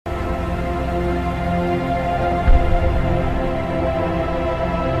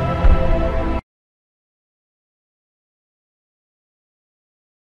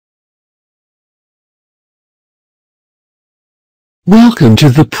Welcome to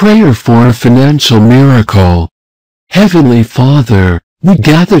the prayer for a financial miracle. Heavenly Father, we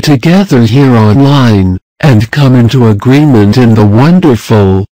gather together here online, and come into agreement in the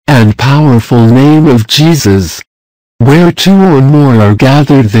wonderful and powerful name of Jesus. Where two or more are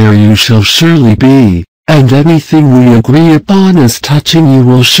gathered, there you shall surely be, and anything we agree upon as touching you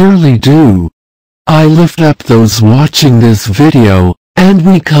will surely do. I lift up those watching this video, and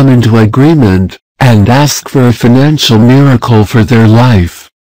we come into agreement, and ask for a financial miracle for their life.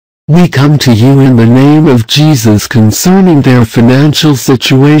 We come to you in the name of Jesus concerning their financial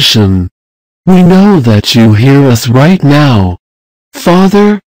situation. We know that you hear us right now.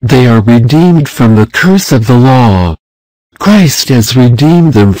 Father, they are redeemed from the curse of the law. Christ has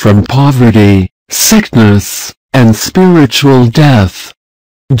redeemed them from poverty, sickness, and spiritual death.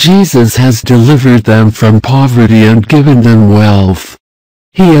 Jesus has delivered them from poverty and given them wealth.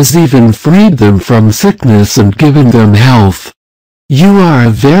 He has even freed them from sickness and given them health. You are a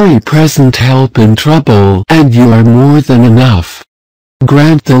very present help in trouble, and you are more than enough.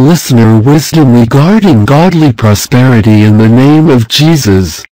 Grant the listener wisdom regarding godly prosperity in the name of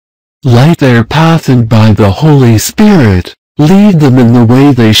Jesus. Light their path, and by the Holy Spirit, lead them in the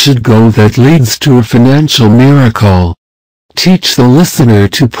way they should go that leads to a financial miracle. Teach the listener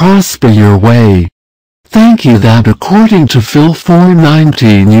to prosper your way. Thank you that according to Phil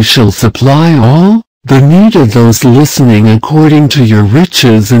 4:19 you shall supply all the need of those listening according to your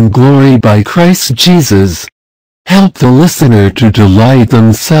riches and glory by Christ Jesus. Help the listener to delight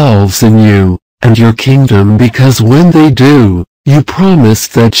themselves in you and your kingdom, because when they do, you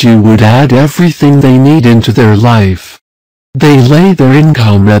promised that you would add everything they need into their life. They lay their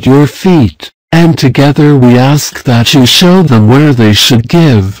income at your feet, and together we ask that you show them where they should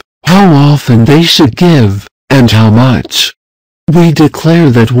give, how often they should give, and how much. We declare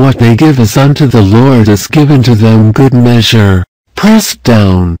that what they give as unto the Lord is given to them good measure, pressed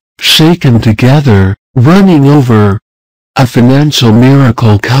down, shaken together, running over. A financial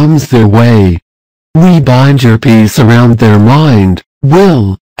miracle comes their way. We bind your peace around their mind,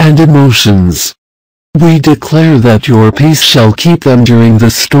 will, and emotions. We declare that your peace shall keep them during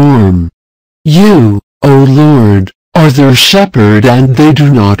the storm. You, O Lord, are their shepherd, and they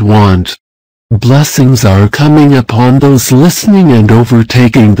do not want. Blessings are coming upon those listening and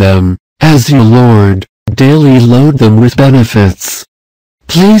overtaking them, as you, Lord, daily load them with benefits.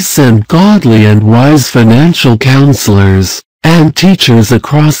 Please send godly and wise financial counselors and teachers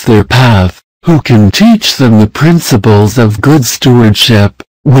across their path, who can teach them the principles of good stewardship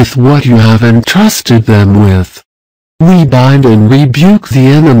with what you have entrusted them with. We bind and rebuke the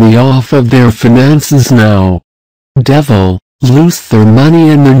enemy off of their finances now. Devil, loose their money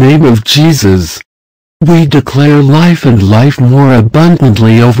in the name of Jesus. We declare life and life more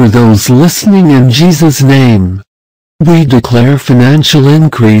abundantly over those listening in Jesus' name. We declare financial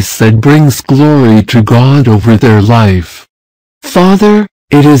increase that brings glory to God over their life. Father,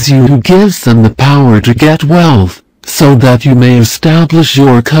 it is you who gives them the power to get wealth, so that you may establish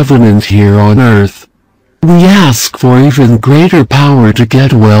your covenant here on earth. We ask for even greater power to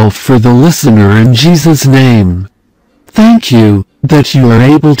get wealth for the listener in Jesus' name. Thank you that you are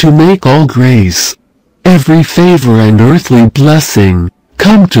able to make all grace, every favor and earthly blessing,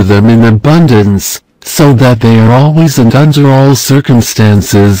 come to them in abundance, so that they are always and under all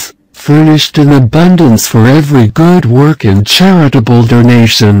circumstances, furnished in abundance for every good work and charitable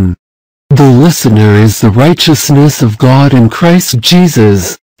donation. The listener is the righteousness of God in Christ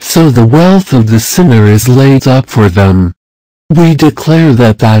Jesus, so the wealth of the sinner is laid up for them. We declare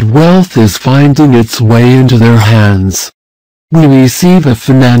that that wealth is finding its way into their hands. We receive a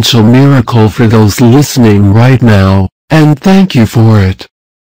financial miracle for those listening right now, and thank you for it.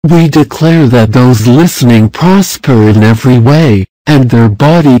 We declare that those listening prosper in every way, and their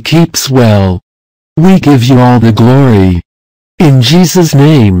body keeps well. We give you all the glory. In Jesus'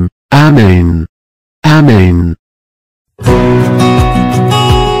 name, Amen. Amen.